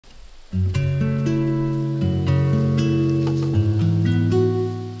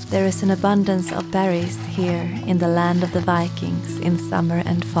There is an abundance of berries here in the land of the Vikings in summer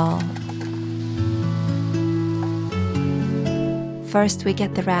and fall. First we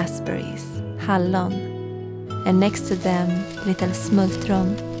get the raspberries, hallon, and next to them little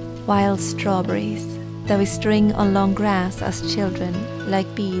smultron, wild strawberries, that we string on long grass as children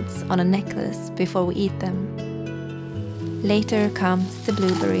like beads on a necklace before we eat them. Later comes the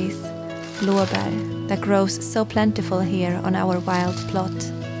blueberries, blåbär, that grows so plentiful here on our wild plot,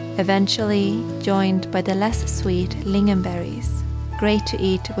 eventually joined by the less sweet lingonberries, great to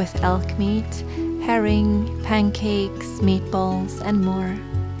eat with elk meat, herring, pancakes, meatballs and more.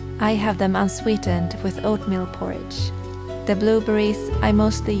 I have them unsweetened with oatmeal porridge. The blueberries I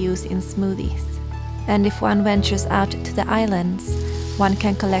mostly use in smoothies. And if one ventures out to the islands, one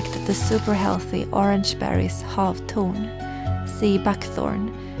can collect the super healthy orange berries havtorn, sea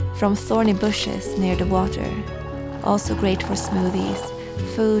buckthorn, from thorny bushes near the water. Also great for smoothies,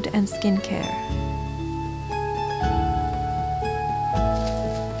 food and skincare.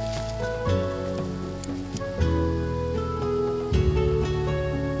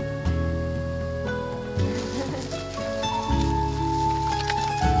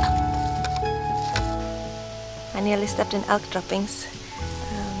 I nearly stepped in elk droppings.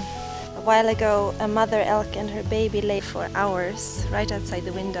 A while ago, a mother elk and her baby lay for hours right outside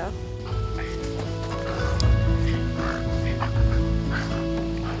the window.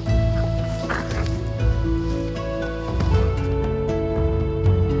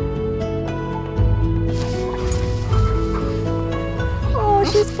 Oh,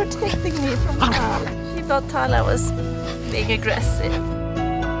 she's protecting me from Tala. She thought Tala was being aggressive.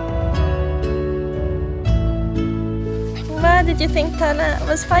 Why did you think Tala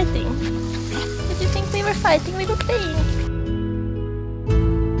was fighting? Did you think we were fighting? We were playing.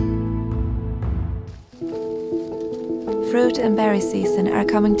 Fruit and berry season are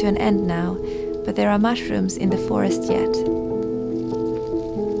coming to an end now, but there are mushrooms in the forest yet.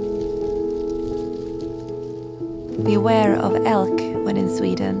 Beware of elk when in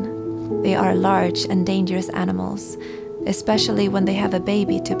Sweden. They are large and dangerous animals, especially when they have a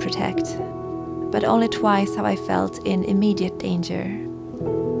baby to protect. But only twice have I felt in immediate danger.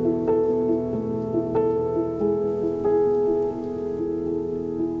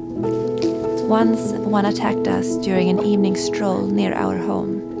 Once one attacked us during an evening stroll near our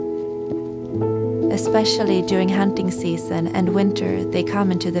home. Especially during hunting season and winter they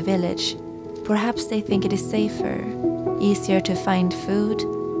come into the village. Perhaps they think it is safer, easier to find food,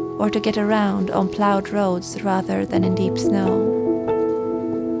 or to get around on plowed roads rather than in deep snow.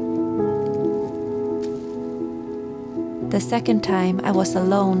 The second time I was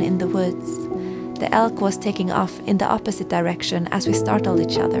alone in the woods. The elk was taking off in the opposite direction as we startled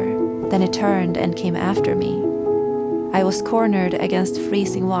each other. Then it turned and came after me. I was cornered against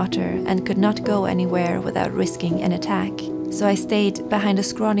freezing water and could not go anywhere without risking an attack. So I stayed behind a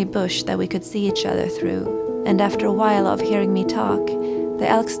scrawny bush that we could see each other through. And after a while of hearing me talk, the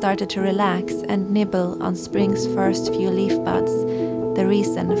elk started to relax and nibble on spring's first few leaf buds, the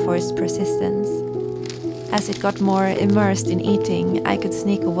reason for its persistence. As it got more immersed in eating, I could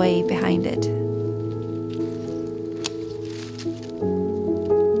sneak away behind it.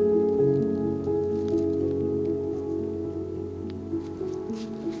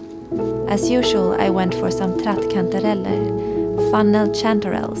 As usual, I went for some trattkantareller, funnel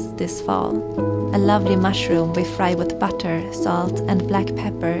chanterelles this fall, a lovely mushroom we fry with butter, salt and black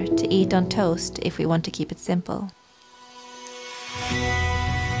pepper to eat on toast if we want to keep it simple.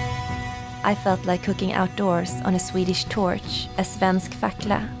 I felt like cooking outdoors on a Swedish torch, a svensk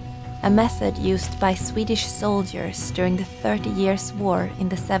fackla, a method used by Swedish soldiers during the 30 Years' War in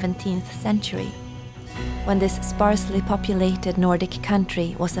the 17th century, when this sparsely populated Nordic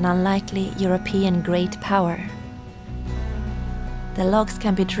country was an unlikely European great power. The logs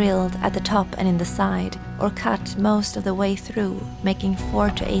can be drilled at the top and in the side, or cut most of the way through, making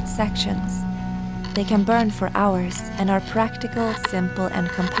 4 to 8 sections. They can burn for hours and are practical, simple and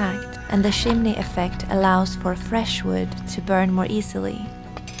compact. And the chimney effect allows for fresh wood to burn more easily.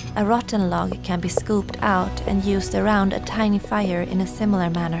 A rotten log can be scooped out and used around a tiny fire in a similar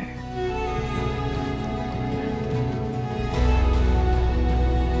manner.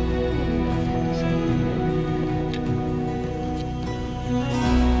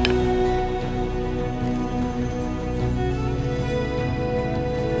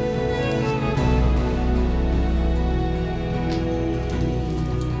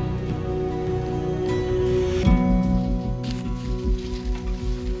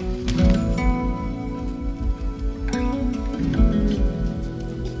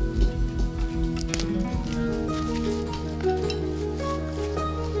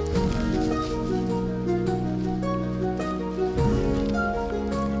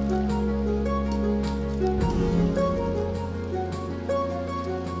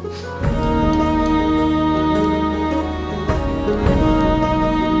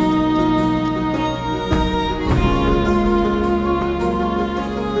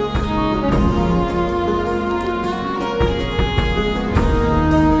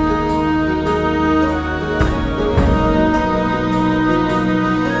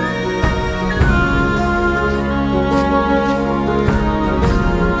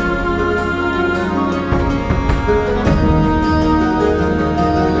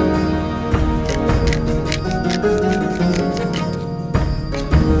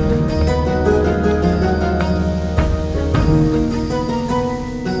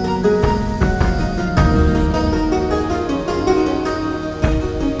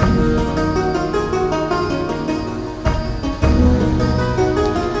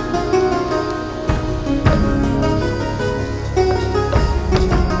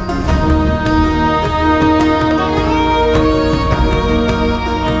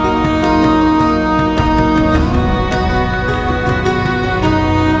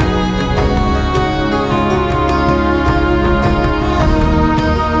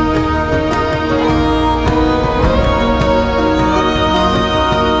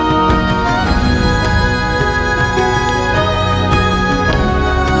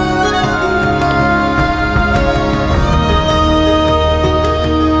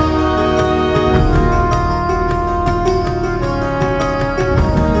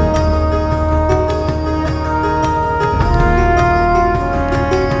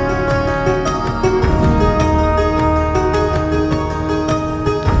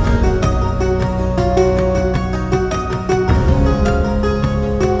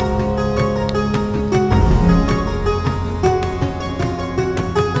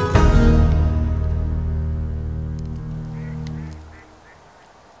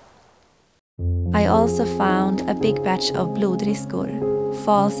 found a big batch of blodriskor,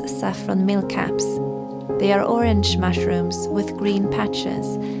 false saffron milkcaps. They are orange mushrooms with green patches,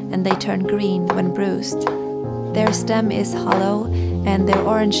 and they turn green when bruised. Their stem is hollow, and their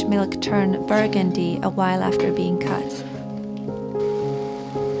orange milk turn burgundy a while after being cut.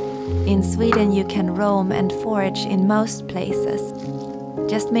 In Sweden you can roam and forage in most places.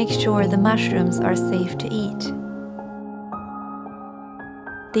 Just make sure the mushrooms are safe to eat.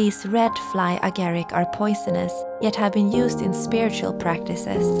 These red fly agaric are poisonous, yet have been used in spiritual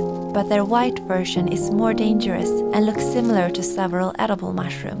practices, but their white version is more dangerous and looks similar to several edible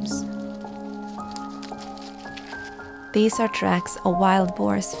mushrooms. These are tracks of wild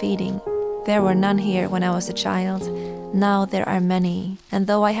boars feeding. There were none here when I was a child. Now there are many, and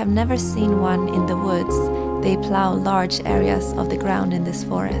though I have never seen one in the woods, they plow large areas of the ground in this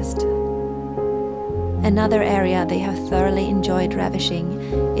forest. Another area they have thoroughly enjoyed ravishing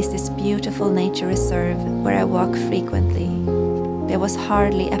is this beautiful nature reserve where I walk frequently. There was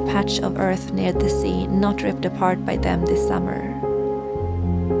hardly a patch of earth near the sea not ripped apart by them this summer.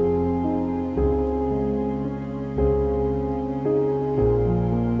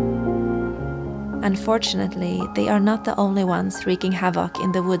 Unfortunately, they are not the only ones wreaking havoc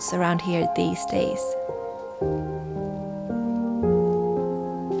in the woods around here these days.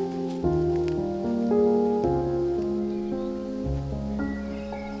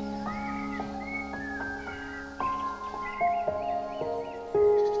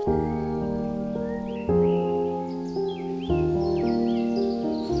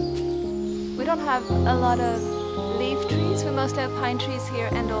 We don't have a lot of leaf trees, we mostly have pine trees here,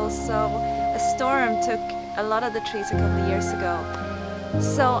 and also a storm took a lot of the trees a couple of years ago.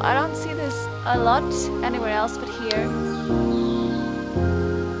 So I don't see this a lot anywhere else but here.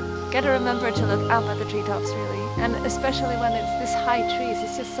 Gotta remember to look up at the treetops really, and especially when it's this high trees,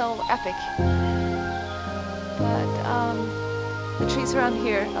 it's just so epic. But the trees around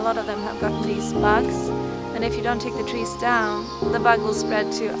here, a lot of them have got these bugs, and if you don't take the trees down, the bug will spread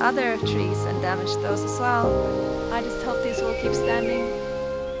to other trees and damage those as well. I just hope these will keep standing.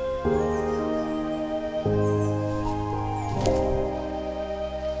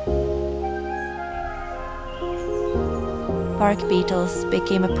 Bark beetles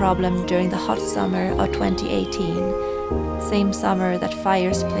became a problem during the hot summer of 2018, same summer that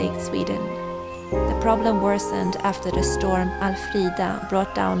fires plagued Sweden. The problem worsened after the storm Alfrida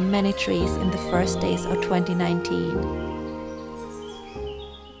brought down many trees in the first days of 2019.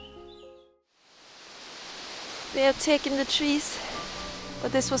 They have taken the trees,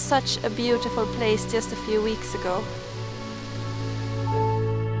 but this was such a beautiful place just a few weeks ago.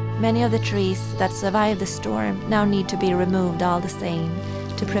 Many of the trees that survived the storm now need to be removed all the same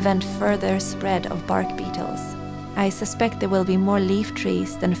to prevent further spread of bark beetles. I suspect there will be more leaf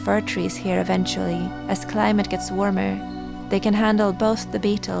trees than fir trees here eventually. As climate gets warmer, they can handle both the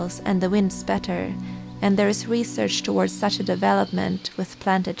beetles and the winds better, and there is research towards such a development with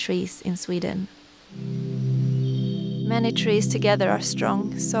planted trees in Sweden. Many trees together are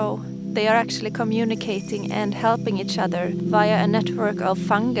strong, so they are actually communicating and helping each other via a network of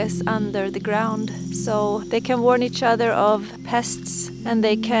fungus under the ground. So they can warn each other of pests, and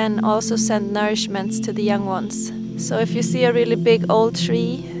they can also send nourishments to the young ones. So if you see a really big old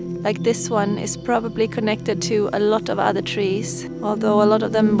tree, like this one, is probably connected to a lot of other trees, although a lot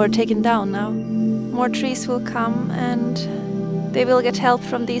of them were taken down now. More trees will come, and they will get help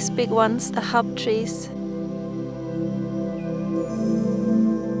from these big ones, the hub trees.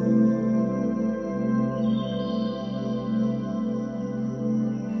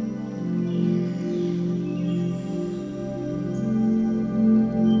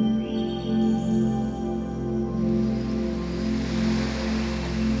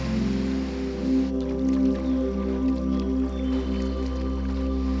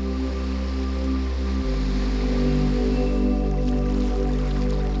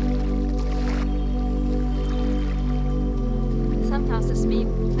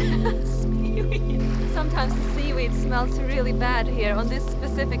 Sometimes the seaweed smells really bad here on this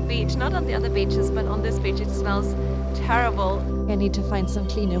specific beach, not on the other beaches, but on this beach it smells terrible. I need to find some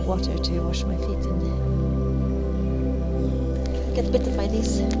cleaner water to wash my feet in. I get bitten by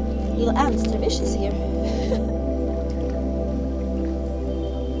these little ants, they're vicious here.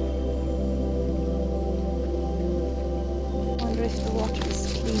 I wonder if the water is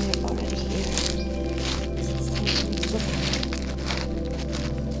cleaner already here.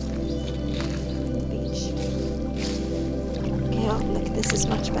 Look, this is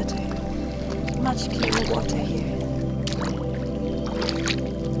much better. Much cleaner water here.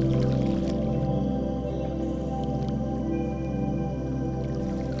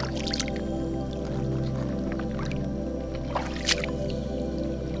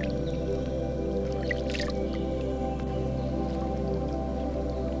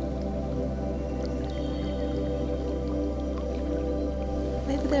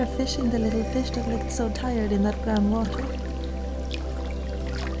 there fishing the little fish that looked so tired in that brown water.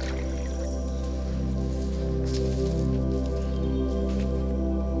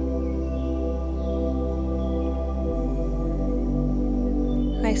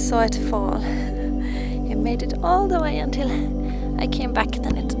 I saw it fall. It made it all the way until I came back,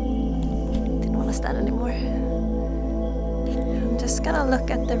 then it didn't want to stand anymore. I'm just gonna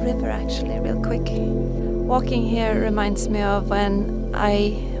look at the river actually real quick. Walking here reminds me of when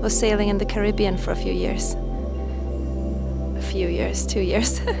I was sailing in the Caribbean for a few years. 2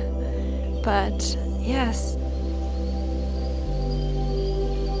 years. But yes.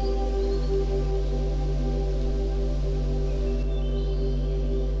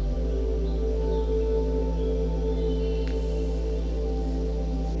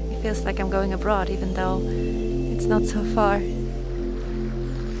 It feels like I'm going abroad even though it's not so far.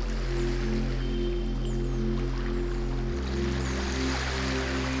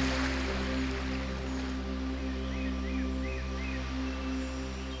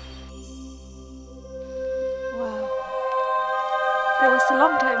 There was a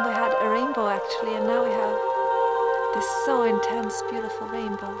long time we had a rainbow actually, and now we have this so intense, beautiful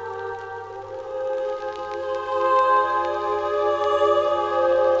rainbow.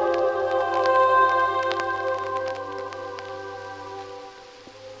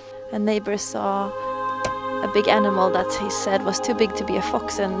 A neighbor saw a big animal that he said was too big to be a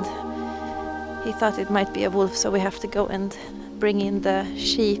fox, and he thought it might be a wolf, so we have to go and bring in the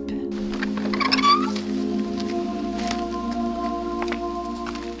sheep.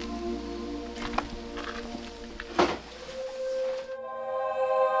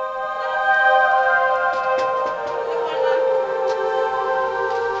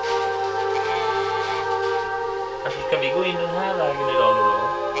 Ska vi gå in den här vägen idag då?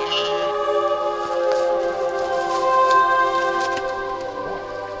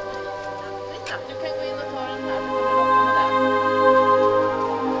 Du kan gå in och ta den här, så kommer du komma där.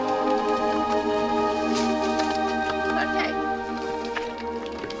 Okej.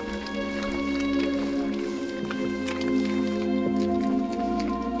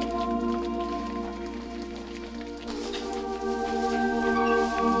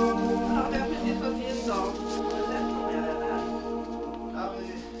 Ja, vi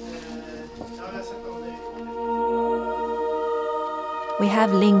har precis fått in dem. We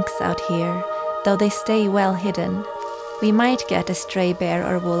have lynx out here, though they stay well hidden. We might get a stray bear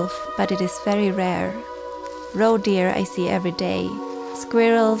or wolf, but it is very rare. Roe deer I see every day,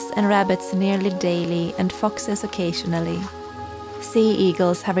 squirrels and rabbits nearly daily, and foxes occasionally. Sea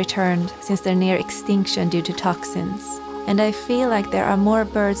eagles have returned since their near extinction due to toxins, and I feel like there are more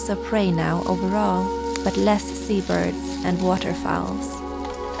birds of prey now overall, but less seabirds and waterfowls.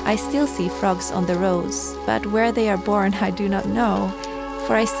 I still see frogs on the roads, but where they are born I do not know,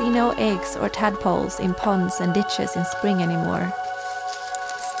 for I see no eggs or tadpoles in ponds and ditches in spring anymore.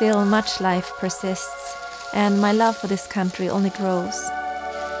 Still, much life persists, and my love for this country only grows.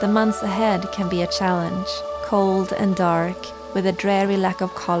 The months ahead can be a challenge, cold and dark, with a dreary lack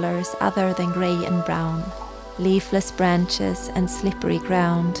of colors other than grey and brown, leafless branches and slippery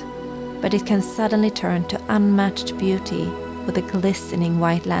ground, but it can suddenly turn to unmatched beauty with a glistening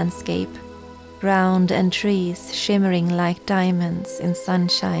white landscape, ground and trees shimmering like diamonds in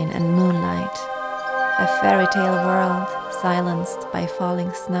sunshine and moonlight. A fairy tale world silenced by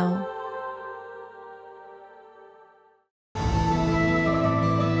falling snow.